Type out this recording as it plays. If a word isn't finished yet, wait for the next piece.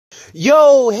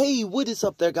Yo, hey, what is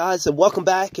up there, guys, and welcome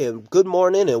back, and good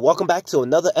morning, and welcome back to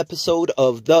another episode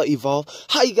of The Evolve.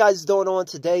 How you guys doing on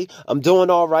today? I'm doing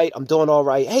all right.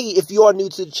 Hey, if you are new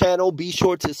to the channel, be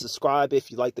sure to subscribe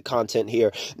if you like the content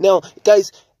here. Now,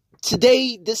 guys,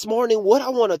 this morning, what I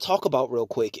want to talk about real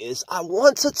quick is I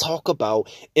want to talk about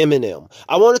Eminem.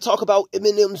 I want to talk about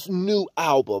Eminem's new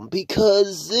album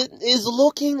because it is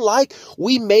looking like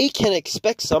we can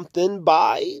expect something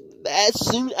by as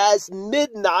soon as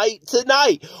midnight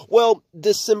tonight. Well,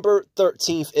 December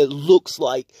 13th, it looks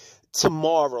like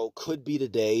tomorrow could be the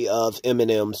day of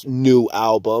Eminem's new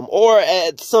album or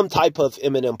at some type of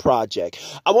Eminem project.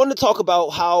 I want to talk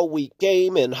about how we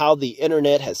came and how the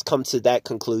internet has come to that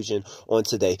conclusion on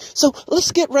today. So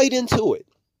let's get right into it.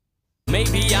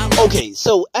 Okay,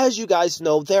 so as you guys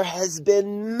know, there has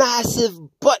been massive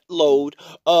buttload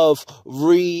of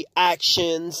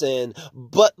reactions and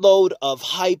buttload of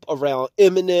hype around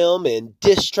Eminem and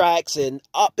diss tracks, and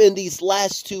up in these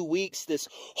last 2 weeks, this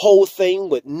whole thing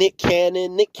with Nick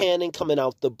Cannon coming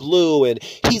out the blue, and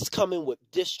he's coming with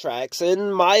diss tracks,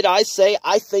 and might I say,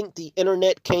 I think the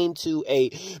internet came to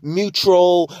a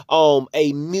mutual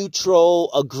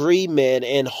agreement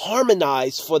and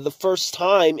harmonized for the first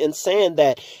time in saying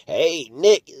that, hey,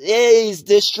 Nick, his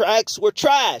diss tracks were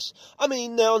trash. I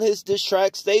mean, now his diss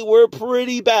tracks, they were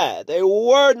pretty bad. They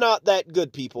were not that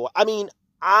good, people. I mean,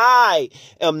 I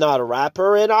am not a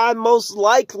rapper, and I most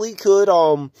likely could,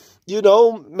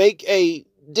 make a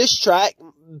diss track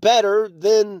better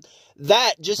than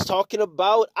that, just talking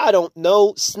about, I don't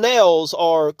know, snails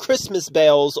or Christmas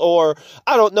bells or,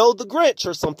 I don't know, the Grinch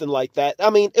or something like that. I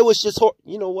mean, it was just,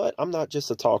 you know what? I'm not just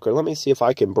a talker. Let me see if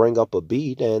I can bring up a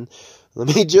beat, and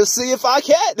let me just see if I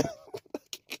can.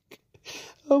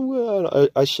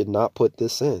 I should not put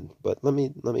this in, but let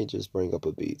me just bring up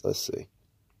a beat. Let's see.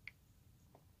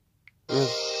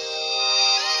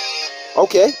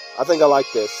 Okay, I think I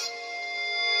like this.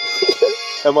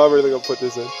 Am I really gonna put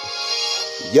this in?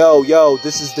 Yo,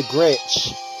 this is the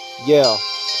Grinch. Yeah.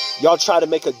 Y'all try to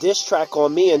make a diss track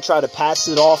on me and try to pass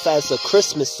it off as a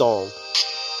Christmas song.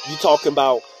 You talking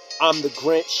about, I'm the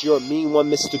Grinch, you're a mean one,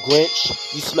 Mr.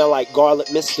 Grinch. You smell like garlic,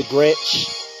 Mr.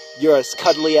 Grinch. You're as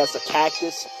cuddly as a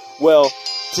cactus. Well,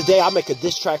 today I make a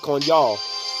diss track on y'all.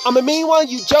 I'm a mean one,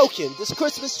 you joking. This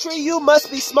Christmas tree you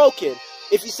must be smoking.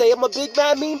 If you say I'm a big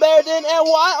mad mean bear, then and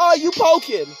why are you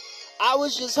poking? I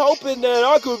was just hoping that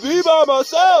I could be by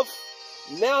myself.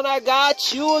 Now I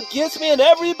got you against me and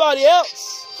everybody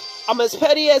else. I'm as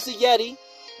petty as a Yeti,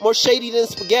 more shady than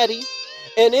spaghetti.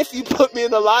 And if you put me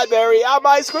in the library, I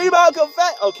might scream out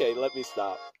confetti. Okay, let me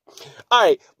stop.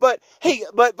 Alright, but hey,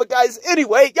 but guys,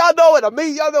 anyway, y'all know what I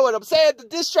mean, y'all know what I'm saying. The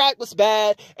diss track was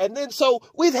bad, and then so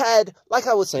we've had, like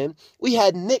I was saying, we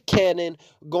had Nick Cannon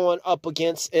going up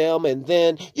against him, and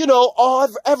then,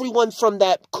 everyone from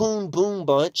that Coon Boom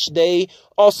bunch, they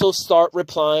also start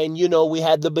replying. We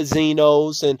had the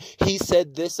Bazzinos, and he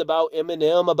said this about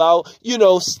Eminem, about,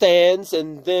 stands,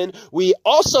 and then we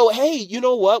also, hey, you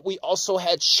know what, we also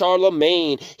had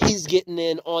Charlemagne. He's getting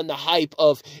in on the hype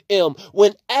of M.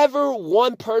 Whenever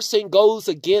one person goes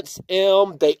against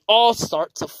M, they all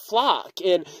start to flock,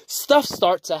 and stuff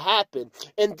starts to happen,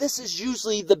 and this is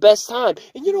usually the best time.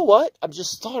 And you know what, I've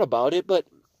just thought about it, but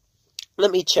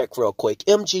let me check real quick.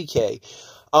 MGK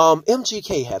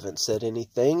haven't said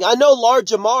anything. I know Lord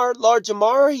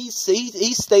Jamar, he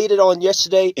stated on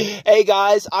yesterday, hey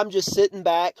guys, I'm just sitting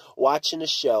back watching the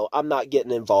show. I'm not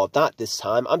getting involved. Not this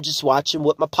time. I'm just watching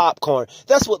with my popcorn.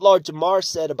 That's what Lord Jamar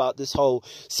said about this whole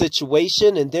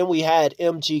situation. And then we had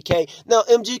MGK. Now,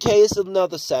 MGK is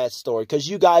another sad story because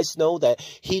you guys know that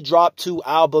he dropped 2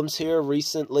 albums here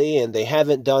recently and they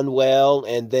haven't done well.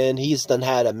 And then he's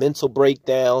had a mental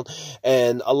breakdown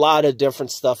and a lot of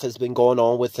different stuff has been going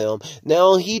on with him.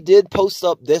 Now, he did post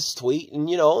up this tweet, and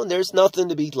there's nothing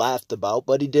to be laughed about,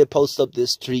 but he did post up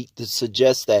this tweet to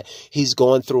suggest that he's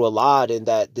going through a lot and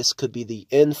that this could be the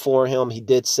end for him. He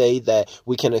did say that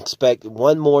we can expect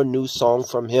one more new song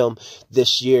from him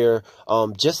this year,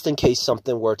 just in case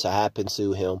something were to happen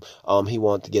to him. He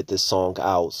wanted to get this song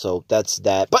out, so that's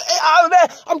that. But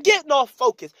I'm getting off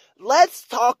focus. Let's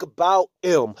talk about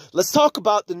M. Let's talk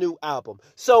about the new album.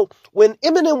 So when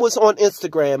Eminem was on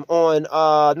Instagram,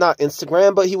 not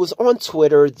Instagram, but he was on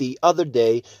Twitter the other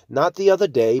day, not the other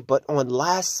day, but on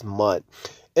last month,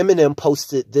 Eminem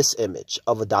posted this image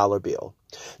of a dollar bill.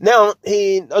 Now,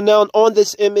 on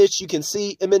this image, you can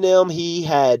see Eminem, he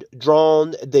had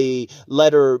drawn the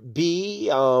letter B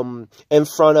in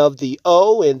front of the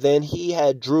O, and then he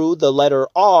had drew the letter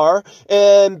R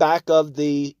in back of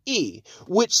the E,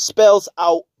 which spells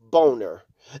out boner.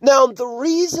 Now, the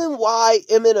reason why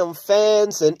Eminem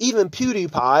fans and even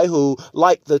PewDiePie, who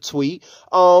liked the tweet,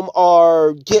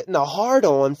 are getting a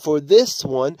hard-on for this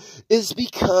one is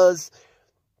because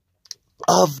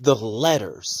of the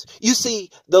letters. You see,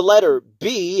 the letter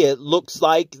B, it looks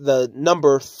like the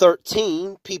number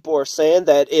 13. People are saying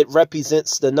that it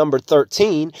represents the number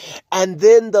 13. And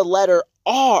then the letter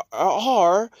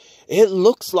R, it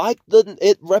looks like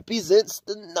it represents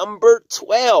the number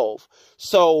 12.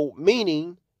 So,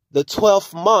 meaning the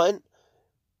 12th month,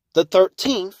 the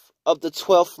 13th of the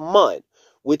 12th month,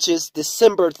 which is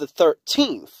December the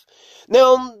 13th.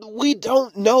 Now, we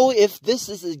don't know if this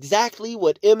is exactly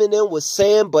what Eminem was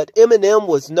saying, but Eminem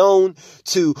was known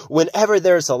to, whenever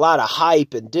there's a lot of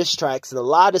hype and diss tracks and a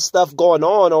lot of stuff going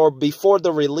on, or before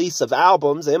the release of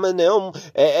albums, Eminem,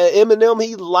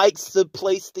 he likes to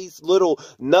place these little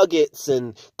nuggets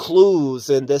and clues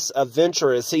in this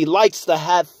adventurous. He likes to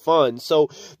have fun. So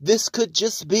this could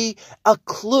just be a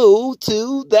clue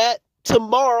to that.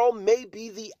 Tomorrow may be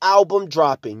the album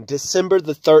dropping, December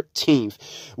the 13th.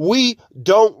 We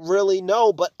don't really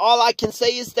know, but all I can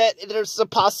say is that there's a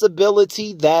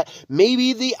possibility that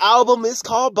maybe the album is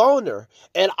called Boner.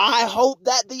 And I hope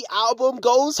that the album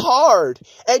goes hard.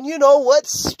 And you know what?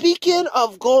 Speaking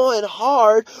of going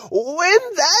hard, when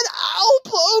that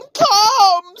album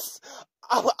comes,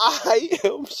 I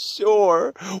am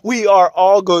sure we are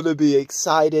all going to be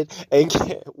excited and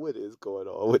what is going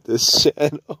on with this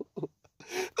channel?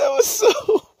 That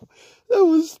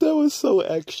was so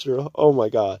extra. Oh my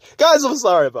God. Guys, I'm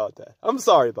sorry about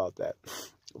that.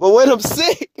 But when I'm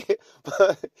sick,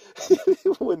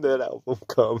 when that album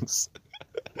comes,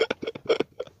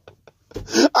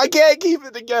 I can't keep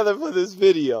it together for this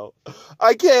video.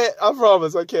 I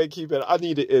promise I can't keep it. I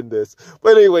need to end this.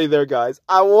 But anyway there, guys,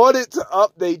 I wanted to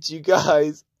update you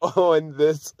guys on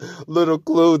this little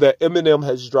clue that Eminem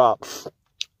has dropped.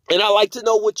 And I like to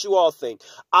know what you all think.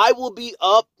 I will be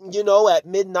up, at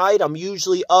midnight. I'm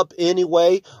usually up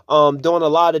anyway, doing a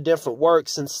lot of different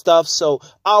works and stuff. So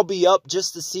I'll be up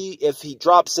just to see if he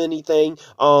drops anything,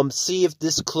 see if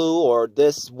this clue or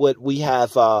this, what we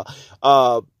have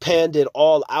panned it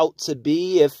all out to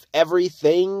be, if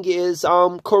everything is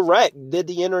correct. Did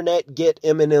the internet get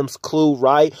Eminem's clue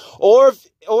right? Or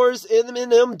is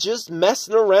Eminem just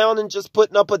messing around and just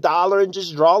putting up $1 and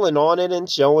just drawing on it and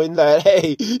showing that,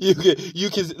 hey, you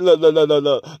can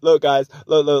look guys,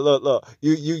 look,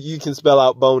 you can spell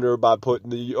out boner by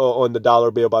putting on the dollar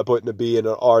bill by putting a B and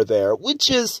an R there, which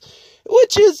is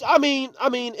I mean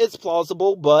it's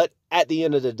plausible, but at the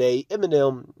end of the day,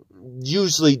 Eminem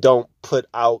usually don't put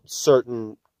out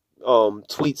certain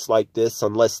tweets like this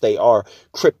unless they are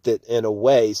cryptic in a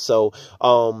way. So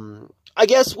I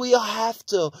guess we'll have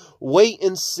to wait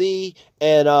and see,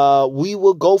 and we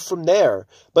will go from there.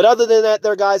 But other than that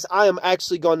there, guys, I am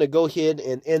actually going to go ahead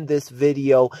and end this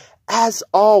video. As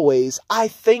always, I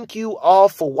thank you all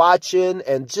for watching,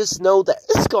 and just know that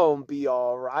it's going to be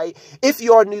all right. If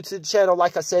you are new to the channel,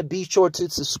 like I said, be sure to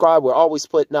subscribe. We're always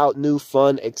putting out new,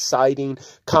 fun, exciting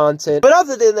content. But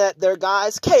other than that there,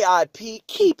 guys, KIP,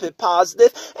 keep it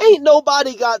positive. Ain't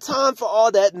nobody got time for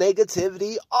all that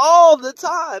negativity all the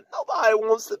time. Nobody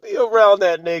wants to be around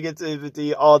that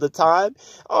negativity all the time.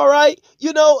 All right?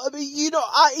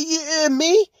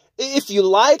 Me, if you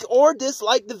like or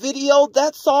dislike the video,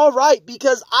 that's all right,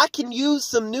 because I can use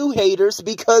some new haters,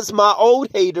 because my old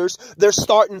haters, they're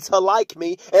starting to like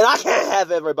me, and I can't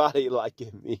have everybody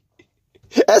liking me.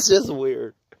 That's just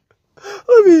weird.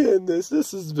 Let me end this.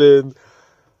 This has been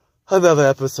another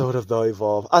episode of The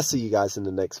Evolve. I'll see you guys in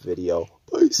the next video.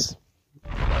 Peace.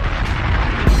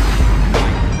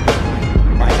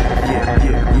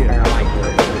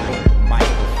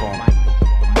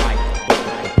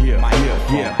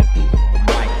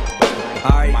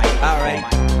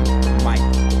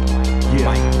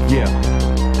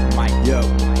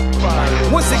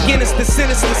 Once again, it's the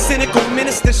sinister, cynical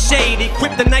minister, shady.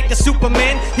 Kryptonite to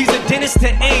Superman, he's a dentist to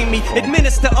Amy.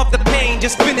 Administer of the pain,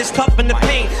 just finished toughen the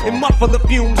pain and muffle the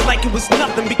fumes like it was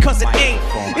nothing, because it ain't.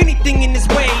 Anything in his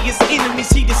way is enemies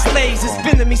he displays. His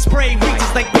venom spray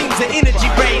reaches like beams of energy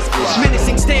rays.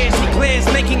 Menacing stares he glares,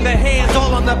 making the hairs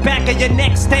all on the back of your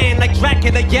neck stand like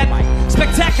Dracula. Yet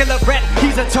spectacular rep,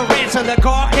 he's a tarantula,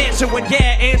 gargantuan,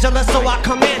 yeah, Angela. So I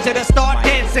command you to start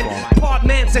dancing. Part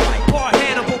Manson, part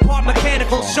Hannibal, part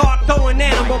mechanical shark throwing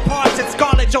animal parts at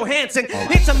Scarlet Scarlett Johansson.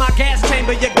 Into my gas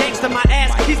chamber, you gangster my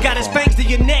ass. He's got his fangs to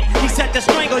your neck. He set to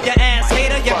strangle your ass,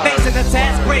 hater. You're facing a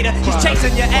task greater. He's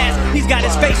chasing your ass. He's got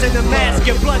his face in a mask.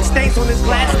 Your blood stains on his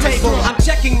glass table. I'm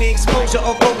checking the exposure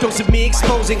of photos of me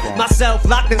exposing myself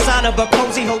locked inside of a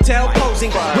cozy hotel,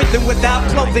 posing with and without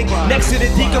clothing, next to the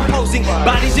decomposing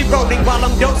bodies eroding while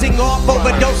I'm dozing off,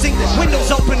 overdosing.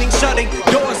 Windows opening, shutting,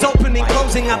 doors opening,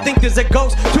 closing. I think there's a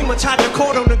ghost. Too much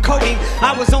hydrocodone on the coating.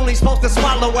 I was only supposed to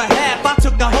swallow a half. I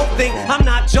took the whole thing. I'm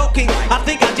not joking. I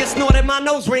think I just snorted my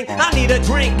nose ring. I need a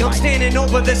drink. I'm standing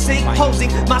over the sink,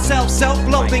 posing myself,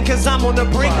 self-loathing, cause I'm on the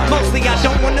brink. Mostly I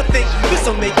don't wanna think.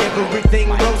 This'll make everything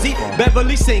rosy.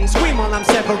 Beverly sings, scream while I'm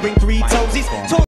severing 3 toes.